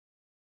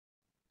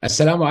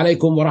السلام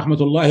عليكم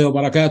ورحمة الله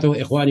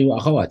وبركاته إخواني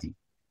وأخواتي.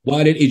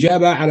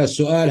 وللإجابة على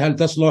السؤال هل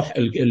تصلح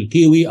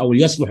الكيوي أو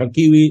يصلح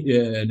الكيوي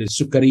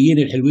للسكريين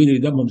الحلوين اللي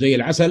دمهم زي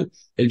العسل؟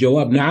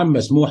 الجواب نعم،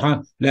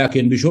 مسموحة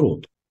لكن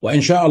بشروط،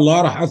 وإن شاء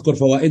الله راح أذكر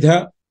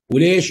فوائدها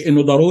وليش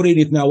إنه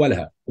ضروري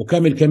نتناولها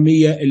وكم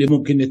الكمية اللي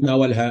ممكن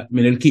نتناولها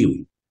من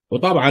الكيوي.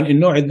 وطبعا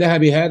النوع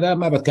الذهبي هذا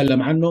ما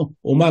بتكلم عنه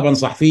وما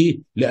بنصح فيه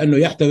لأنه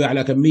يحتوي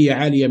على كمية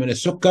عالية من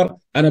السكر.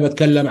 أنا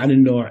بتكلم عن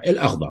النوع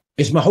الأخضر.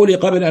 اسمحوا لي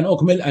قبل أن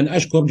أكمل أن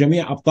أشكر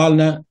جميع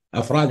أبطالنا،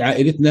 أفراد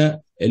عائلتنا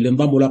اللي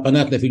انضموا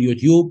لقناتنا في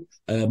اليوتيوب،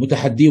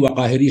 متحدي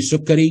وقاهري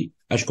السكري.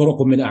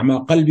 أشكركم من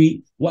أعماق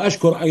قلبي،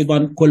 وأشكر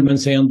أيضا كل من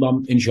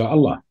سينضم إن شاء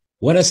الله،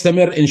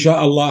 ونستمر إن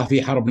شاء الله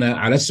في حربنا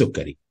على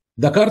السكري.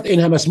 ذكرت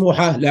إنها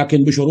مسموحة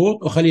لكن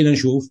بشروط، وخلينا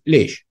نشوف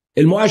ليش.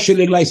 المؤشر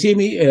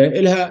الجلايسيمي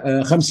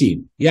لها 50،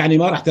 يعني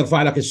ما راح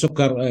ترفع لك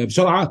السكر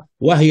بسرعة،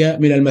 وهي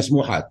من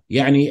المسموحات،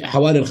 يعني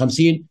حوالي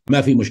 50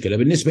 ما في مشكلة.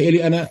 بالنسبة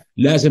لي أنا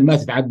لازم ما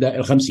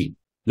تتعدى 50.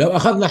 لو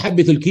أخذنا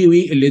حبة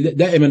الكيوي اللي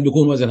دائما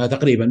بيكون وزنها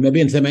تقريبا ما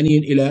بين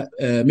 80 إلى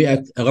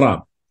 100 غرام،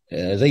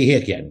 زي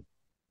هيك يعني،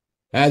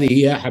 هذه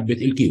هي حبة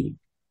الكيوي.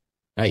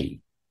 هي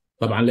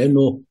طبعا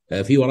لأنه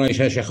في وراي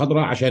شاشة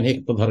خضراء عشان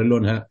هيك تظهر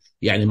لونها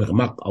يعني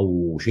مغمق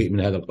أو شيء من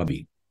هذا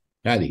القبيل.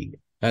 هذه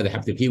هذا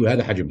حبة الكيوي،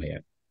 هذا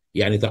حجمها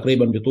يعني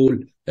تقريبا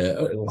بطول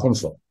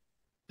خنصر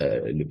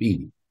اللي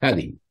بإيدي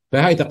هذه.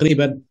 فهاي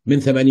تقريبا من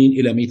 80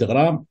 إلى 100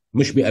 غرام،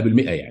 مش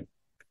 100% يعني.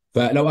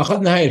 فلو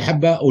أخذنا هاي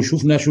الحبة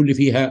وشوفنا شو اللي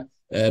فيها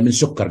من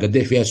سكر،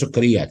 قديش فيها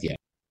سكريات يعني.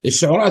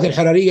 السعرات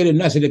الحرارية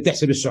للناس اللي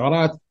بتحسب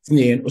السعرات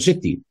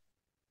 62،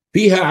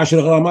 فيها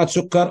 10 غرامات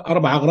سكر،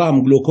 4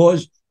 غرام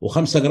جلوكوز،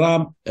 و5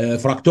 غرام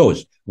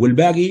فركتوز،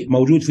 والباقي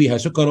موجود فيها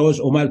سكروز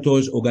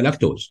ومالتوز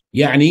وجلاكتوز،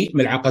 يعني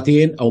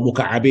ملعقتين أو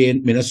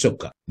مكعبين من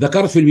السكر.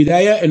 ذكرت في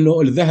البداية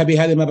أنه الذهبي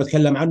هذا ما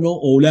بتكلم عنه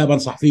ولا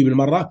بنصح فيه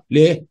بالمرة.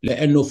 ليه؟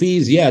 لأنه في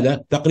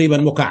زيادة تقريبا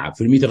مكعب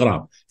في 100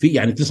 غرام، في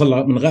يعني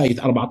تصل من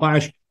غاية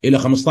 14 إلى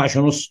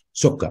 15 ونص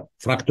سكر،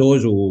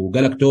 فركتوز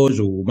وجلاكتوز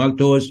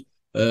ومالتوز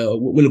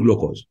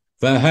والجلوكوز.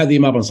 فهذه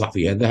ما بنصح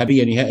فيها،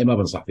 الذهبية نهائي ما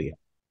بنصح فيها.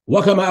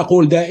 وكما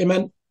أقول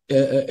دائما،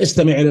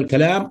 استمع إلى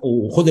الكلام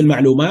وخذ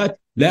المعلومات،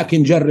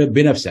 لكن جرب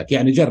بنفسك،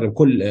 يعني جرب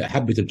كل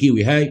حبة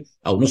الكيوي هاي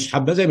أو نص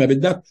حبة زي ما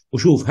بدك،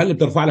 وشوف هل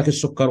بترفع لك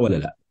السكر ولا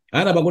لا.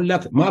 أنا بقول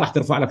لك ما راح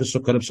ترفع لك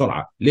السكر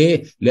بسرعة.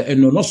 ليه؟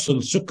 لأنه نص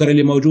السكر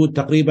اللي موجود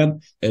تقريبا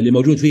اللي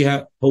موجود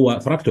فيها هو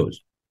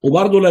فركتوز.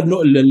 وبرضه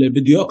اللي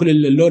بده ياكل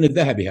اللون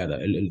الذهبي هذا،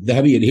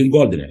 الذهبية اللي هي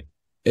الجولدن يعني،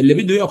 اللي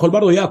بده ياكل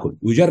برضه ياكل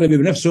ويجرب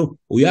بنفسه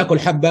وياكل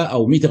حبه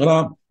او 100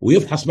 غرام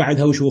ويفحص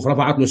بعدها ويشوف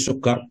رفعت له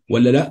السكر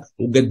ولا لا،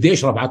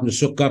 وقديش رفعت له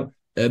السكر.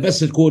 بس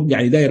تكون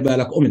يعني داير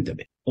بالك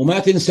ومنتبه. وما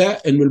تنسى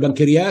انه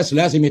البنكرياس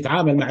لازم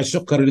يتعامل مع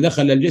السكر اللي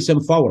دخل للجسم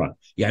فورا.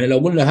 يعني لو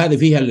قلنا هذه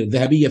فيها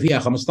الذهبيه فيها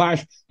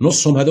 15،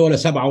 نصهم هذول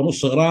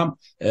 7.5 غرام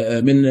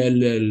من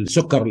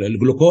السكر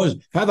الجلوكوز،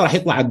 هذا راح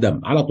يطلع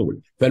الدم على طول،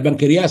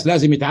 فالبنكرياس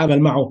لازم يتعامل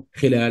معه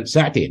خلال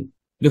ساعتين.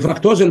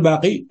 الفركتوز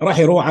الباقي راح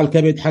يروح على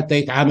الكبد حتى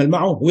يتعامل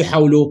معه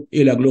ويحوله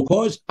إلى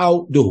جلوكوز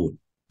أو دهون.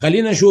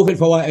 خلينا نشوف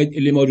الفوائد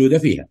اللي موجودة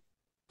فيها.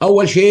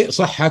 أول شيء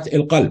صحة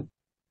القلب،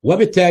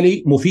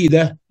 وبالتالي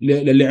مفيدة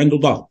للي عنده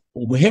ضغط،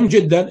 ومهم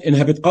جدا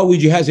إنها بتقوي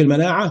جهاز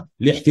المناعة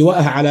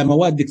لاحتوائها على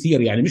مواد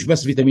كثير، يعني مش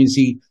بس فيتامين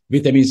سي،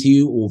 فيتامين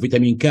سي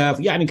وفيتامين كاف،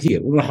 يعني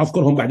كثير، وراح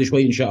أذكرهم بعد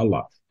شوي إن شاء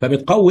الله.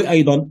 فبتقوي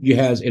أيضا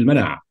جهاز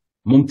المناعة.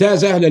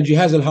 ممتازة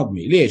للجهاز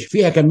الهضمي، ليش؟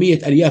 فيها كمية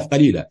ألياف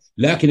قليلة،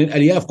 لكن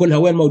الألياف كلها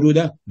وين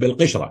موجودة؟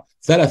 بالقشرة.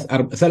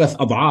 ثلاث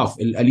أضعاف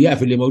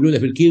الألياف اللي موجودة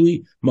في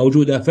الكيوي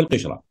موجودة في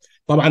القشرة.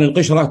 طبعا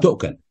القشرة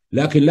تؤكل،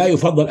 لكن لا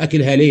يفضل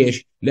أكلها.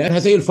 ليش؟ لأنها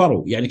زي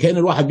الفرو، يعني كأن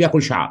الواحد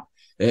بيأكل شعر.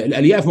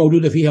 الألياف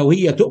موجودة فيها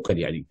وهي تؤكل،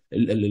 يعني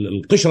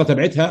القشرة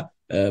تبعتها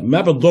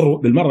ما بتضر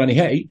بالمرة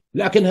نهائي،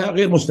 لكنها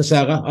غير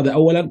مستساغة، هذا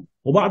أولا.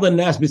 وبعض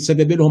الناس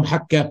بتسبب لهم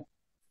حكة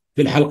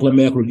في الحلق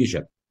لما يأكلوا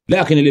القشر.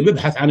 لكن اللي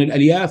بيبحث عن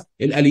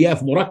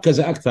الألياف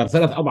مركزة أكثر،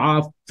 3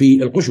 أضعاف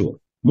في القشور.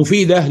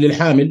 مفيدة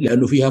للحامل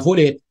لأنه فيها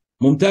فوليت.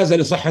 ممتازة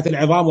لصحة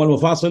العظام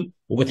والمفاصل،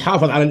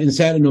 وبتحافظ على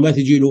الإنسان أنه ما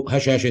تجيله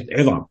هشاشة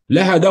عظام.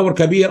 لها دور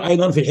كبير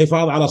أيضا في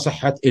الحفاظ على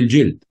صحة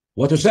الجلد،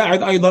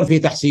 وتساعد أيضا في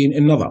تحسين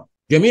النظر.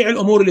 جميع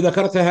الأمور اللي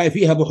ذكرتها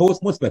فيها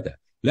بحوث مثبتة،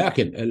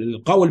 لكن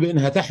القول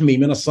بأنها تحمي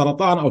من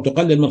السرطان أو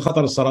تقلل من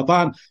خطر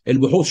السرطان،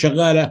 البحوث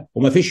شغالة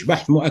وما فيش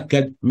بحث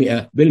مؤكد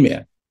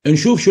 100%.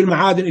 نشوف شو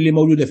المعادن اللي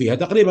موجودة فيها.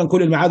 تقريبا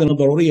كل المعادن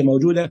الضرورية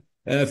موجودة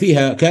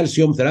فيها.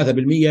 كالسيوم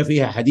 3%،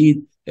 فيها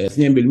حديد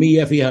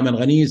 2%، فيها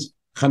منغنيز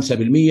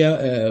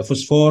 5%،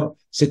 فوسفور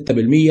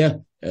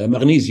 6%،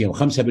 مغنيسيوم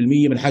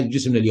 5% من حاجة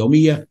جسمنا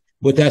اليومية،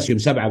 بوتاسيوم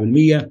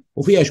 7%،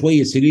 وفيها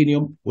شوية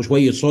سيلينيوم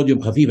وشوية صوديوم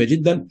خفيفة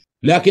جدا،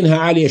 لكنها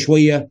عالية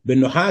شوية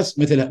بالنحاس،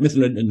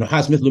 مثل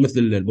النحاس مثل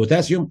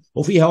البوتاسيوم،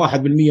 وفيها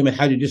 1% من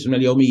حاجة جسمنا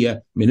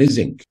اليومية من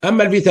الزنك.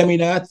 أما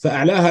الفيتامينات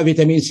فأعلاها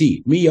فيتامين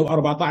سي،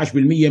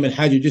 114% من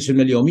حاجة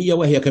جسمنا اليومية،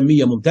 وهي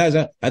كمية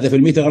ممتازة، هذا في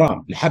 100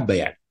 غرام الحبة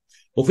يعني.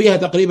 وفيها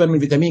تقريبا من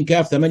فيتامين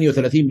كاف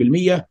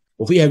 38%،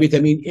 وفيها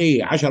فيتامين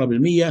اي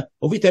 10%،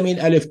 وفيتامين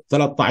ألف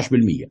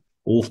 13%،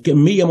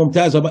 وكمية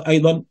ممتازة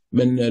أيضا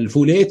من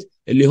الفوليت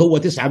اللي هو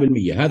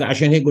 9%، هذا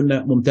عشان هيك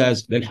قلنا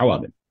ممتاز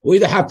للحوامل.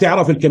 واذا حاب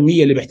تعرف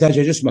الكميه اللي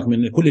بيحتاجها جسمك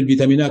من كل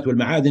الفيتامينات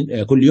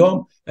والمعادن كل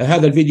يوم،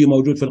 هذا الفيديو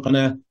موجود في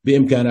القناه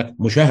بامكانك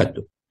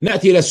مشاهدته.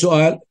 ناتي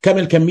للسؤال: كم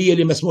الكميه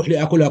اللي مسموح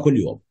لي اكلها كل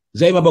يوم؟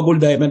 زي ما بقول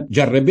دائما،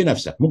 جرب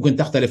بنفسك، ممكن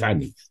تختلف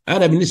عني.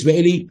 انا بالنسبه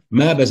لي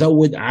ما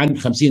بزود عن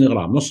 50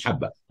 غرام، نص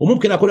حبه،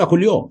 وممكن اكلها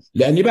كل يوم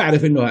لاني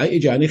بعرف انه هاي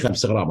اجاني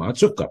 5 غرامات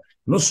سكر،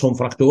 نصهم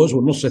فركتوز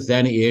والنص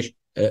الثاني ايش؟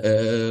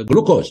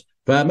 جلوكوز،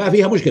 فما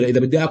فيها مشكله اذا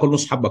بدي اكل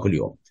نص حبه كل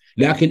يوم.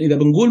 لكن اذا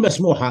بنقول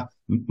مسموحه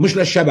مش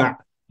للشبع،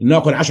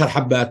 ناكل 10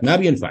 حبات، ما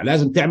بينفع،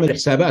 لازم تعمل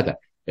حساباتك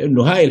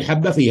انه هاي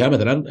الحبه فيها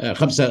مثلا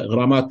 5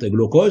 غرامات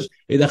جلوكوز،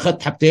 اذا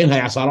اخذت حبتين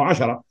هي صاروا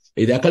 10،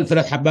 اذا اكلت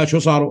 3 حبات شو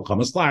صاروا؟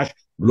 15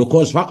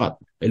 جلوكوز فقط،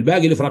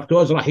 الباقي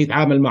الفركتوز راح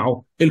يتعامل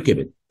معه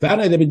الكبد.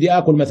 فانا اذا بدي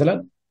اكل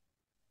مثلا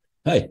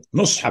هاي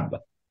نص حبه،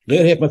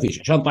 غير هيك ما فيش،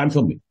 عشان طعم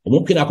فمي،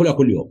 وممكن اكلها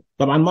كل يوم.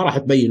 طبعا ما راح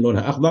تبين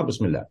لونها اخضر،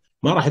 بسم الله،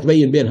 ما راح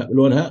تبين بينها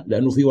لونها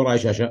لانه في وراي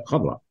شاشه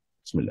خضراء،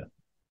 بسم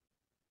الله.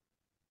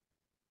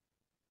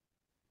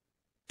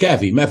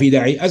 كافي، ما في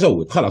داعي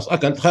ازود، خلاص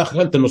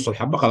اكلت النص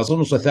الحبه، خلاص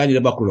النص الثاني اللي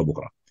باكله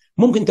بكره.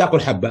 ممكن تاكل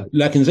حبه،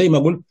 لكن زي ما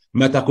قلت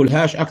ما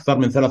تاكلهاش اكثر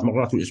من 3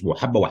 مرات في الاسبوع،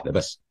 حبه واحده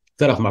بس،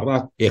 3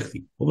 مرات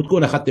يكفي،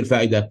 وبتكون اخذت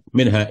الفائده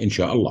منها ان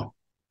شاء الله.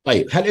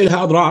 طيب، هل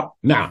لها اضرار؟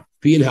 نعم،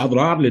 في لها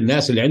اضرار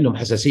للناس اللي عندهم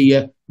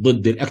حساسيه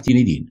ضد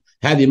الاكتينيدين.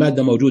 هذه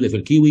ماده موجوده في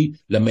الكيوي،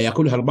 لما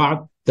ياكلها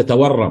البعض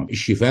تتورم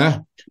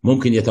الشفاه،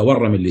 ممكن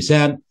يتورم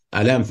اللسان،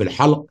 الام في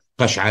الحلق،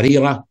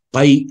 قشعريره،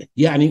 قيء،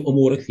 يعني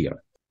امور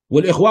كثيره.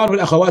 والاخوان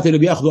والاخوات اللي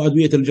بياخذوا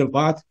ادويه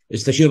الجلطات،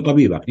 استشير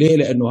طبيبك. ليه؟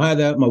 لانه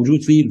هذا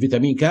موجود فيه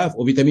الفيتامين كاف،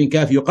 وفيتامين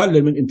كاف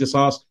يقلل من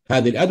امتصاص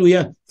هذه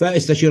الادويه،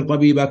 فاستشير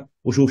طبيبك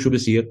وشوف شو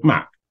بيصير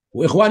معك.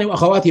 واخواني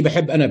واخواتي،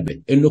 بحب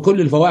انبه انه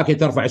كل الفواكه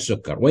ترفع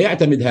السكر،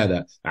 ويعتمد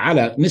هذا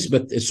على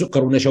نسبه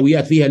السكر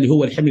والنشويات فيها اللي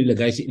هو الحمل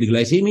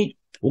الجلايسيمي،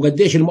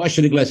 وقديش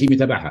المؤشر الجلايسيمي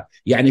تبعها.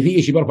 يعني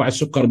في شيء بيرفع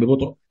السكر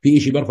ببطء، في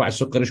شيء بيرفع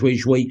السكر شوي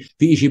شوي،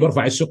 في شيء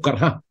بيرفع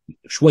السكر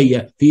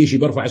شويه، في شيء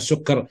بيرفع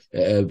السكر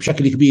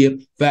بشكل كبير.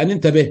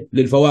 فننتبه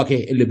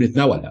للفواكه اللي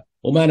بنتناولها،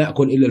 وما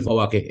ناكل الا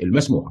الفواكه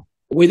المسموحه.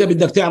 واذا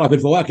بدك تعرف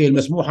الفواكه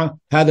المسموحه،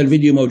 هذا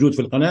الفيديو موجود في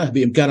القناه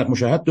بامكانك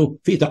مشاهدته،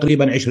 في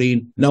تقريبا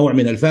 20 نوع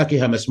من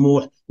الفاكهه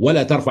مسموح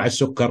ولا ترفع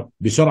السكر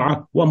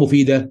بسرعه،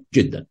 ومفيده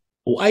جدا.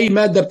 واي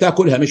ماده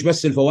بتاكلها مش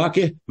بس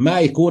الفواكه، ما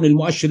يكون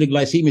المؤشر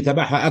الجلايسيمي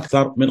تبعها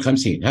اكثر من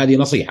 50، هذه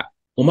نصيحه،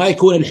 وما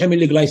يكون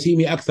الحمل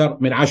الجلايسيمي اكثر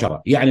من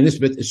 10، يعني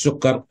نسبه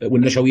السكر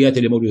والنشويات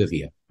اللي موجوده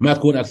فيها ما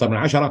تكون اكثر من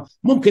 10.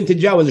 ممكن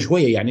تتجاوز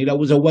شويه، يعني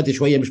لو زودت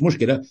شويه مش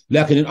مشكله،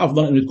 لكن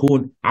الافضل انه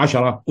تكون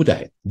 10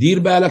 وتحت. دير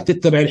بالك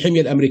تتبع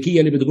الحميه الامريكيه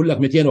اللي بتقول لك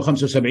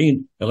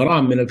 275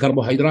 غرام من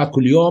الكربوهيدرات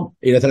كل يوم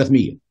الى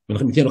 300،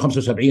 من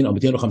 275 او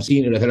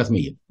 250 الى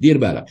 300. دير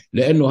بالك،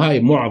 لانه هاي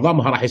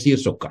معظمها راح يصير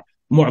سكر،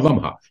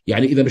 معظمها،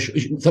 يعني اذا مش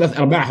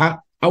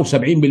 3/4 او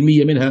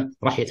 70% منها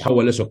راح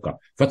يتحول لسكر.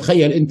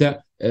 فتخيل انت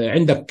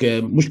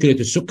عندك مشكله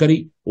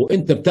السكري،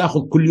 وانت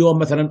بتاخذ كل يوم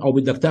مثلا، او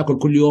بدك تاكل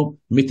كل يوم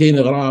 200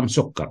 غرام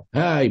سكر،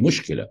 هاي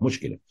مشكله،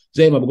 مشكله.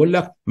 زي ما بقول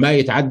لك، ما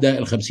يتعدى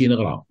ال 50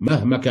 غرام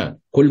مهما كان،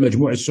 كل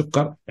مجموع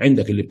السكر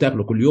عندك اللي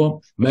بتاكله كل يوم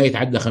ما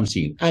يتعدى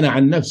 50. انا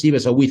عن نفسي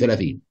بسويه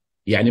 30،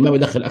 يعني ما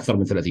بدخل اكثر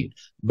من 30.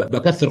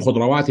 بكثر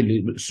خضروات اللي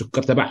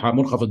السكر تبعها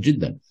منخفض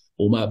جدا،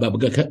 وما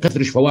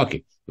بكثرش فواكه،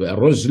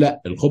 الرز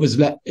لا، الخبز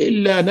لا،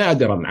 الا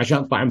نادرا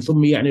عشان طعم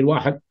ثمي، يعني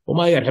الواحد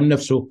وما يرحم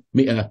نفسه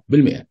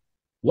 100%.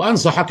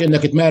 وانصحك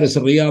انك تمارس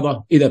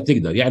الرياضه اذا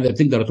بتقدر، يعني اذا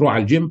بتقدر تروح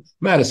على الجيم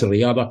مارس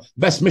الرياضه،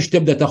 بس مش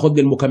تبدا تاخذ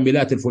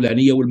المكملات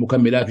الفلانيه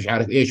والمكملات مش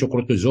عارف ايش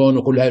وكورتيزون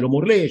وكل هاي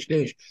الامور.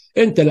 ليش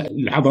انت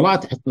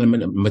العضلات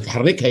لما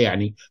تحركها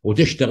يعني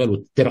وتشتغل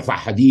وترفع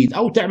حديد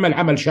او تعمل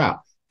عمل شاق،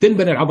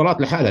 تنبني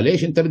العضلات لحالها.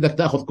 ليش انت بدك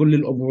تاخذ كل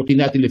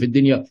البروتينات اللي في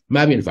الدنيا؟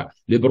 ما بينفع،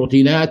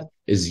 البروتينات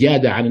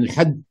زياده عن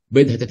الحد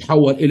بدها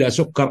تتحول الى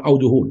سكر او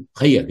دهون،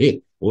 تخيل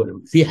هيك.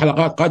 وفي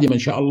حلقات قادمه ان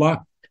شاء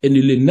الله ان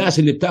الناس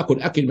اللي بتاكل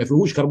اكل ما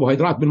فيهوش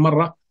كربوهيدرات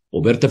بالمره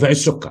وبيرتفع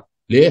السكر.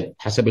 ليه؟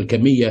 حسب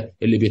الكميه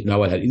اللي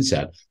بيتناولها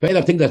الانسان. فاذا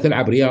بتقدر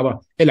تلعب رياضه،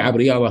 العب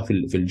رياضه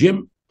في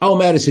الجيم، او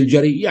مارس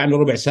الجري، يعني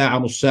ربع ساعه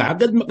نص ساعه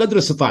قدر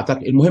استطاعتك،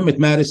 المهم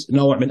تمارس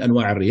نوع من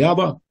انواع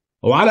الرياضه،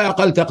 وعلى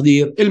اقل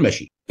تقدير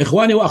المشي.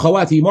 اخواني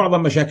واخواتي،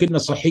 معظم مشاكلنا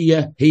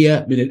الصحيه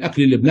هي من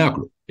الاكل اللي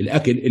بناكله،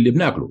 الاكل اللي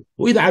بناكله،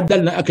 واذا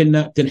عدلنا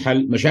اكلنا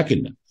تنحل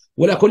مشاكلنا.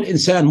 ولا كل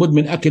انسان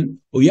مدمن اكل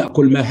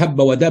وياكل ما هب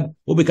ودب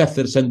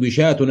وبكثر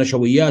سندويشات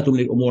ونشويات ومن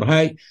الامور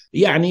هاي،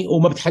 يعني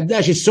وما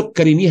بتحداش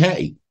السكري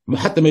نهائي،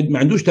 حتى ما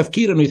عندوش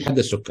تفكير انه يتحدى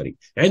السكري.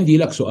 عندي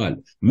لك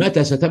سؤال: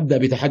 متى ستبدا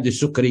بتحدي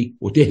السكري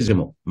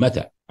وتهزمه؟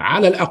 متى؟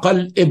 على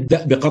الاقل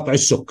ابدا بقطع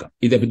السكر.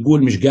 اذا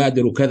بتقول مش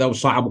قادر وكذا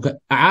وصعب وكذا،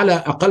 على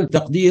اقل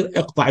تقدير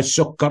اقطع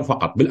السكر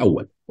فقط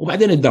بالاول،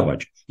 وبعدين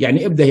اتدرج.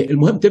 يعني ابدا،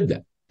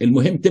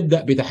 المهم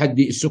تبدا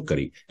بتحدي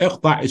السكري،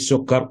 اقطع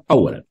السكر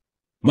اولا.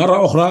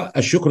 مرة أخرى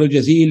الشكر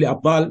الجزيل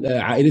لأبطال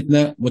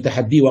عائلتنا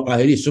متحدي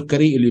وقاهري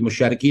السكري اللي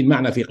مشاركين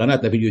معنا في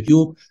قناتنا في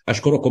اليوتيوب،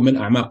 أشكركم من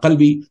أعماق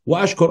قلبي،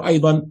 وأشكر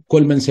أيضا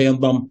كل من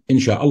سينضم إن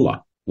شاء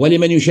الله.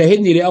 ولمن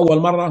يشاهدني لأول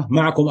مرة،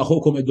 معكم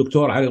أخوكم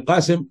الدكتور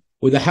القاسم،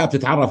 وإذا حاب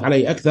تتعرف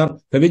علي أكثر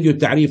ففيديو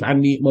التعريف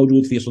عني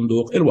موجود في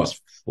صندوق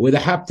الوصف. وإذا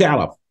حاب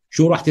تعرف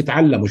شو راح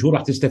تتعلم وشو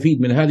راح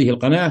تستفيد من هذه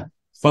القناة،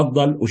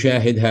 تفضل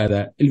وشاهد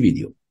هذا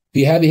الفيديو.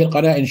 في هذه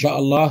القناة إن شاء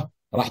الله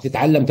راح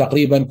تتعلم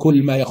تقريبا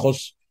كل ما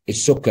يخص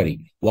السكري،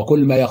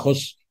 وكل ما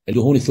يخص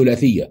الدهون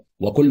الثلاثية،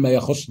 وكل ما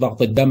يخص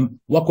ضغط الدم،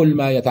 وكل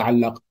ما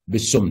يتعلق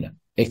بالسمنة.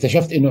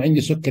 اكتشفت أنه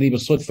عندي سكري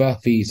بالصدفة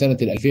في سنة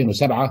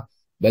 2007،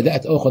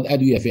 بدأت أخذ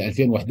أدوية في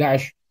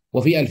 2011،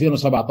 وفي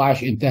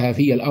 2017 انتهى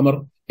في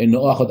الأمر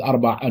أنه أخذ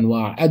 4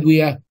 أنواع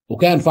أدوية،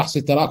 وكان فحص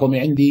التراكمي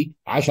عندي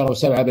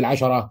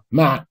 10.7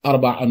 مع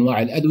 4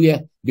 أنواع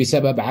الأدوية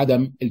بسبب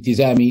عدم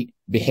التزامي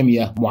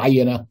بحمية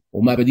معينة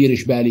وما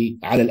بديرش بالي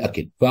على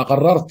الأكل.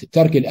 فقررت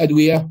ترك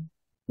الأدوية،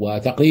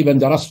 وتقريبا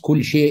درست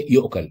كل شيء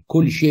يؤكل،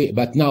 كل شيء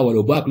بتناوله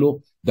وباكله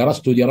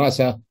درسته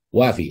دراسة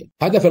وافية.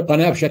 هدف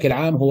القناة بشكل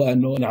عام هو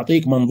أنه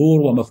نعطيك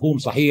منظور ومفهوم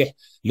صحيح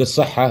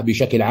للصحة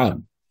بشكل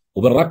عام،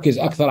 وبنركز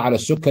أكثر على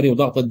السكري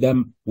وضغط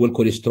الدم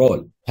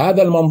والكوليسترول.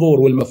 هذا المنظور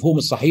والمفهوم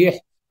الصحيح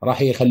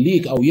راح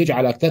يخليك أو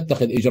يجعلك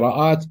تتخذ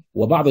إجراءات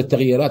وبعض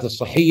التغييرات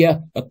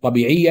الصحية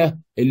الطبيعية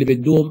اللي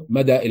بتدوم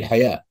مدى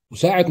الحياة.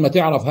 وساعة ما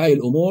تعرف هاي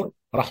الأمور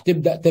راح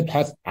تبدأ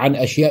تبحث عن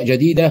أشياء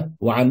جديدة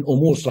وعن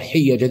أمور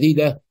صحية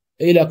جديدة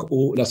إلك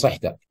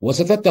ولصحتك،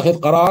 وستتخذ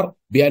قرار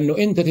بأنه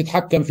أنت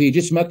تتحكم في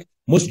جسمك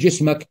مش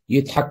جسمك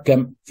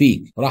يتحكم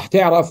فيك. راح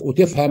تعرف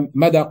وتفهم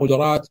مدى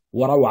قدرات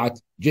وروعة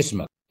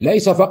جسمك.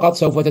 ليس فقط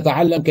سوف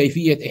تتعلم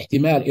كيفية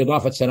احتمال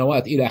إضافة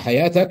سنوات إلى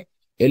حياتك،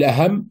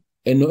 الأهم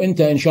أنه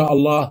أنت إن شاء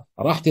الله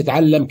راح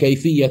تتعلم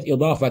كيفية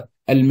إضافة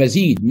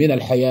المزيد من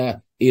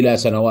الحياة إلى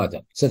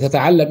سنواتك.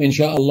 ستتعلم إن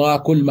شاء الله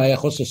كل ما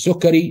يخص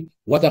السكري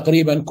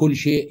وتقريبا كل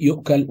شيء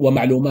يؤكل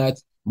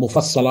ومعلومات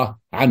مفصلة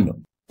عنه.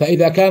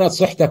 فإذا كانت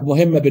صحتك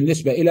مهمة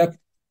بالنسبة إلك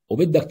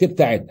وبدك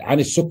تبتعد عن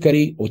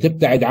السكري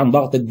وتبتعد عن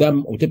ضغط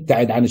الدم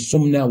وتبتعد عن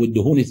السمنة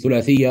والدهون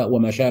الثلاثية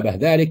وما شابه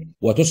ذلك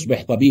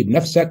وتصبح طبيب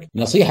نفسك،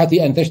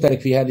 نصيحتي أن تشترك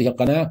في هذه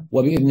القناة،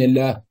 وبإذن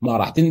الله ما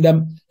راح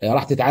تندم،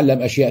 راح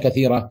تتعلم أشياء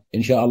كثيرة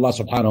إن شاء الله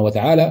سبحانه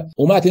وتعالى.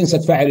 وما تنسى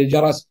تفعل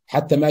الجرس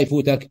حتى ما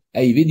يفوتك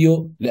أي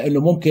فيديو، لأنه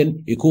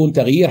ممكن يكون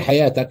تغيير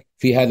حياتك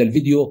في هذا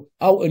الفيديو،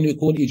 أو أنه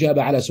يكون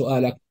إجابة على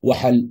سؤالك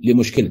وحل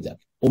لمشكلتك.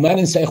 وما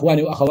ننسى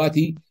إخواني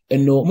وأخواتي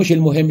أنه مش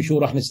المهم شو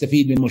راح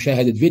نستفيد من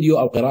مشاهدة فيديو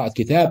أو قراءة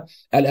كتاب،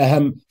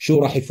 الأهم شو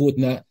راح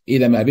يفوتنا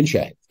إذا ما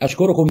بنشاهد.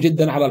 أشكركم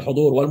جدا على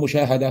الحضور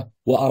والمشاهدة،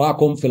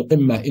 وأراكم في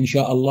القمة إن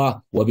شاء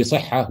الله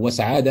وبصحة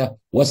وسعادة،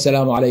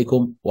 والسلام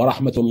عليكم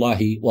ورحمة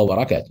الله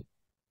وبركاته.